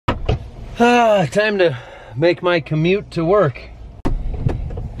Time to make my commute to work.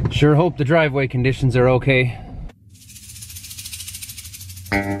 Sure hope the driveway conditions are okay.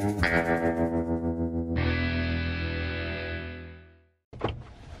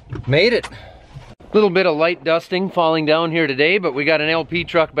 Made it. Little bit of light dusting falling down here today, but we got an LP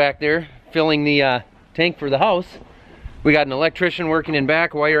truck back there filling the tank for the house. We got an electrician working in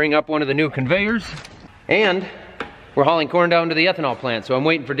back wiring up one of the new conveyors, and we're hauling corn down to the ethanol plant. So I'm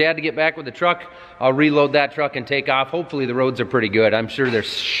waiting for Dad to get back with the truck. I'll reload that truck and take off. Hopefully the roads are pretty good. I'm sure they're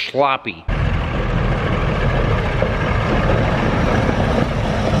sloppy.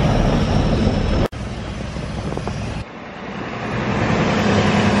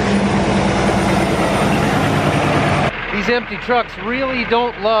 These empty trucks really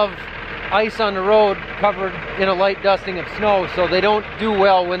don't love ice on the road covered in a light dusting of snow, so they don't do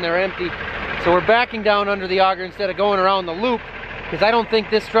well when they're empty. So we're backing down under the auger instead of going around the loop, because I don't think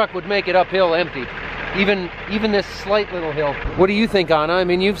this truck would make it uphill empty, even this slight little hill. What do you think, Anna? I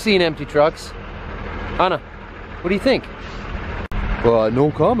mean, you've seen empty trucks. Anna, what do you think?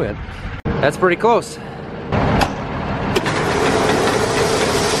 No comment. That's pretty close.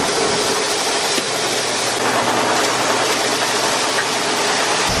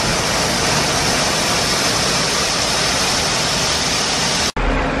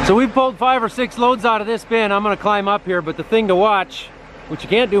 So we've pulled 5 or 6 loads out of this bin. I'm gonna climb up here, but the thing to watch, which you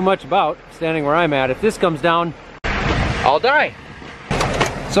can't do much about, standing where I'm at, if this comes down, I'll die.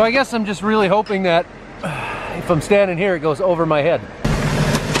 So I guess I'm just really hoping that if I'm standing here, it goes over my head.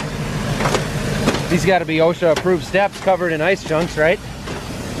 These gotta be OSHA approved steps covered in ice chunks, right?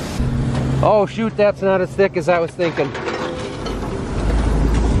 Oh shoot, that's not as thick as I was thinking.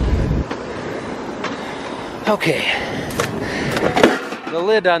 Okay. The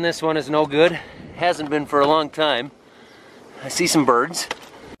lid on this one is no good. Hasn't been for a long time. I see some birds.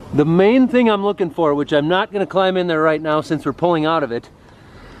 The main thing I'm looking for, which I'm not gonna climb in there right now since we're pulling out of it,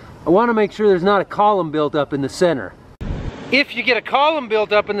 I wanna make sure there's not a column built up in the center. If you get a column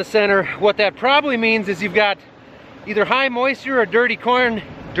built up in the center, what that probably means is you've got either high moisture or dirty corn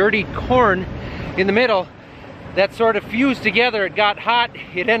in the middle that sort of fused together. It got hot,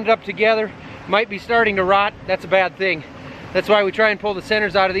 it ended up together, might be starting to rot. That's a bad thing. That's why we try and pull the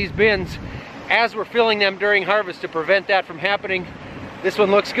centers out of these bins as we're filling them during harvest to prevent that from happening. This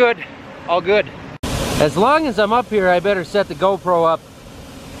one looks good, all good. As long as I'm up here, I better set the GoPro up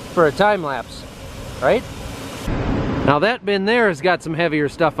for a time lapse, right? Now that bin there has got some heavier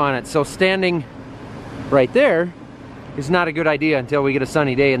stuff on it, so standing right there is not a good idea until we get a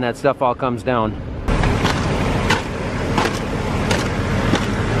sunny day and that stuff all comes down.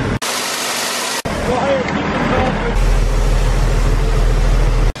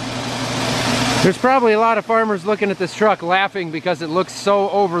 There's probably a lot of farmers looking at this truck laughing because it looks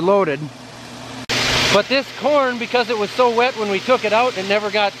so overloaded. But this corn, because it was so wet when we took it out and never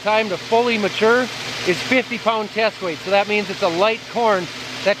got time to fully mature, is 50-pound test weight. So that means it's a light corn.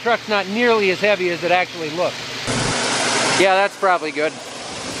 That truck's not nearly as heavy as it actually looks. Yeah, that's probably good.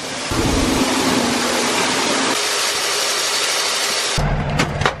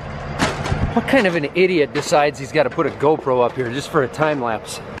 What kind of an idiot decides he's got to put a GoPro up here just for a time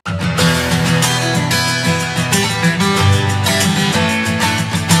lapse?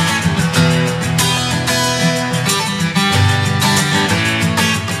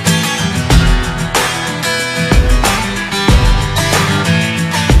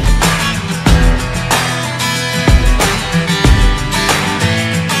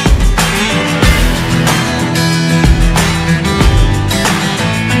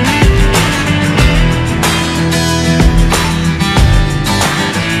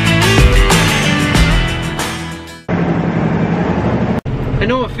 I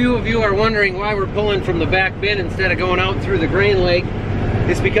know a few of you are wondering why we're pulling from the back bin instead of going out through the grain lake.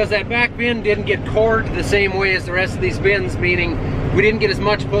 It's because that back bin didn't get cored the same way as the rest of these bins, meaning we didn't get as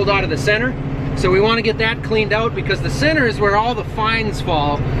much pulled out of the center. So we want to get that cleaned out because the center is where all the fines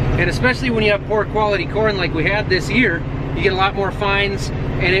fall, and especially when you have poor quality corn like we had this year, you get a lot more fines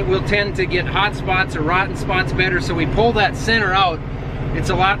and it will tend to get hot spots or rotten spots better. So we pull that center out.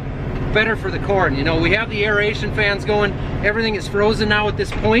 It's a lot better for the corn. You know, we have the aeration fans going, everything is frozen now at this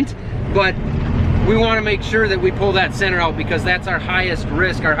point, but we want to make sure that we pull that center out because that's our highest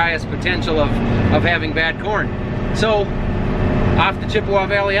risk, our highest potential of having bad corn. So off the Chippewa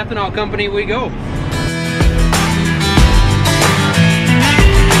Valley Ethanol Company we go.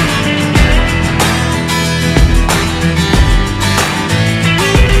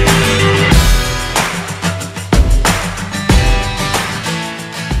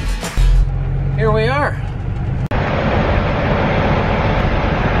 Here we are.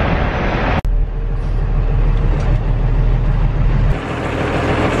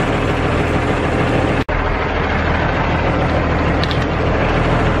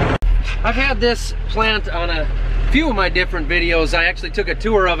 this plant on a few of my different videos. I actually took a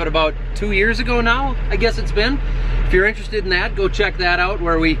tour of it about 2 years ago now, I guess it's been. If you're interested in that, go check that out,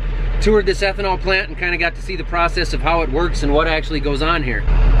 where we toured this ethanol plant and kind of got to see the process of how it works and what actually goes on here.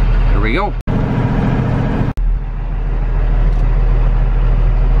 Here we go.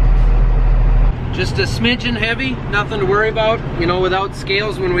 Just a smidgen heavy, nothing to worry about. You know, without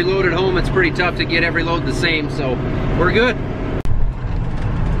scales, when we load it home, it's pretty tough to get every load the same, so we're good.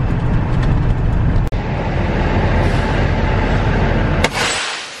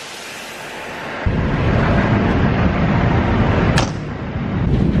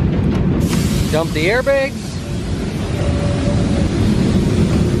 Dump the airbags.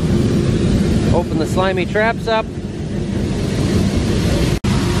 Open the slimy traps up.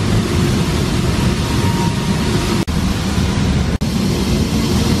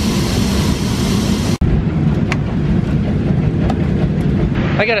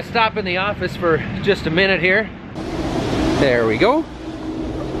 I gotta stop in the office for just a minute here. There we go.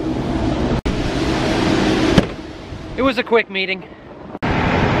 It was a quick meeting.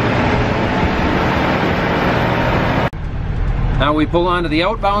 Now we pull onto the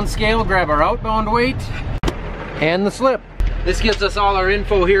outbound scale, grab our outbound weight, and the slip. This gives us all our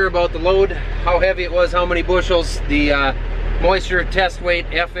info here about the load, how heavy it was, how many bushels, the moisture, test weight,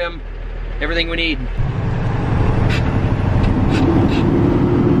 FM, everything we need.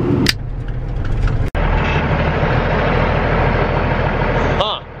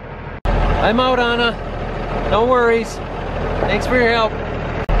 Huh. I'm out, Anna. No worries. Thanks for your help.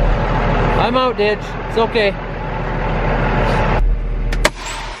 I'm out, Didge. It's okay.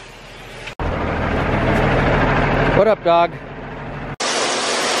 What up, dog? 5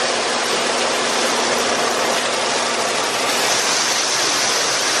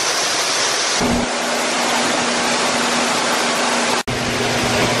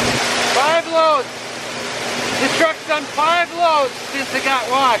 loads. This truck's done 5 loads since it got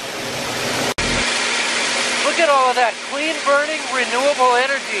washed. Look at all of that clean burning renewable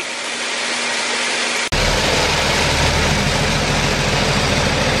energy.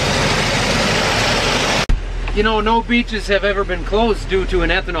 You know, no beaches have ever been closed due to an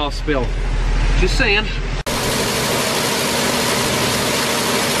ethanol spill. Just saying.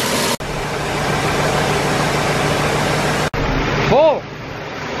 Full.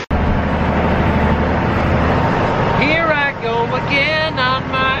 Here I go again on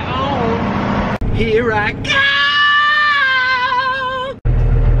my own. Here I go.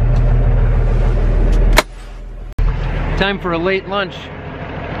 Time for a late lunch.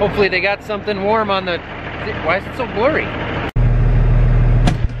 Hopefully they got something warm on the... Why is it so blurry?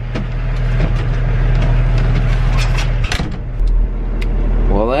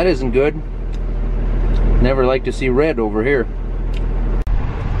 Well, that isn't good. Never like to see red over here.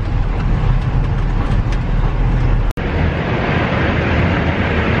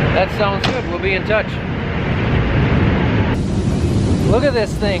 That sounds good. We'll be in touch. Look at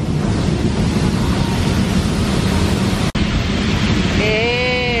this thing.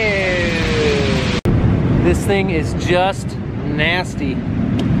 This thing is just nasty.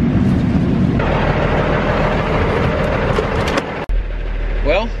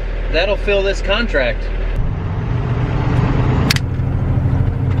 Well, that'll fill this contract.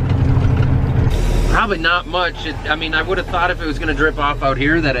 Probably not much. I mean, I would have thought if it was going to drip off out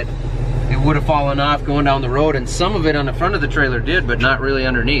here that it would have fallen off going down the road, and some of it on the front of the trailer did, but not really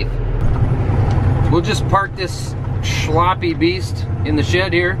underneath. We'll just park this sloppy beast in the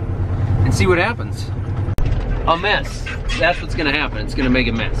shed here and see what happens. A mess. That's what's gonna happen. It's gonna make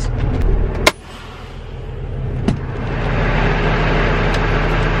a mess.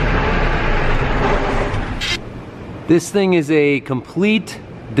 This thing is a complete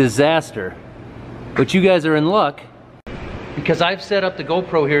disaster. But you guys are in luck because I've set up the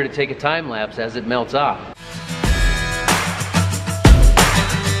GoPro here to take a time lapse as it melts off.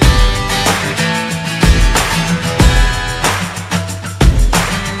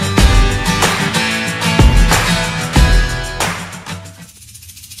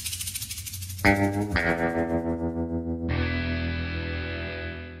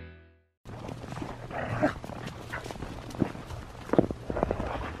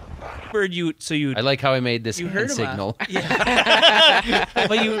 I like how I made this hand signal. Yeah.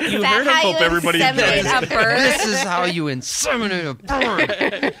 But you heard him. Hope everybody does. A bird? This is how you inseminate a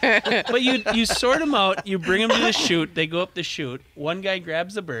bird. But you sort them out. You bring them to the chute. They go up the chute. One guy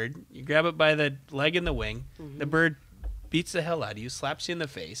grabs the bird. You grab it by the leg and the wing. Mm-hmm. The bird beats the hell out of you, slaps you in the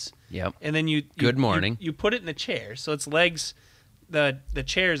face. Yep. And then you Good morning. You put it in the chair, so its legs the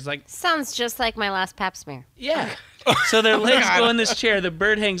chairs like. Sounds just like my last pap smear. Yeah. So their legs go in this chair. The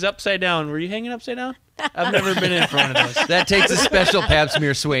bird hangs upside down. Were you hanging upside down? I've never been in for one of those. That takes a special pap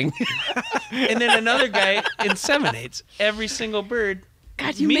smear swing. And then another guy inseminates every single bird.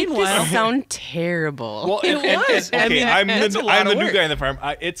 God, you make this sound terrible. Well, was. Okay, I mean, I'm it's a the, lot I'm of the new work. guy in the farm.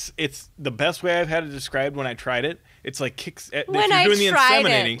 It's the best way I've had it described when I tried it. It's like kicks. If When you're I doing the tried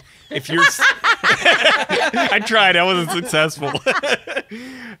inseminating, it. if you're, I tried. I wasn't successful.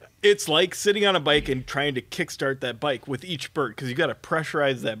 It's like sitting on a bike and trying to kickstart that bike with each bird because you got to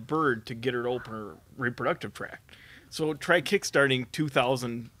pressurize that bird to get her to open her reproductive tract. So try kickstarting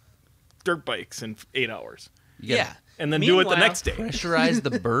 2,000 dirt bikes in 8 hours. Yeah. And then do it the Meanwhile, next day. Pressurize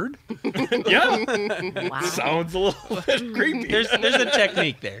the bird? Yeah. Wow. Sounds a little bit creepy. There's a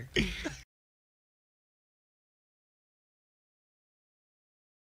technique there.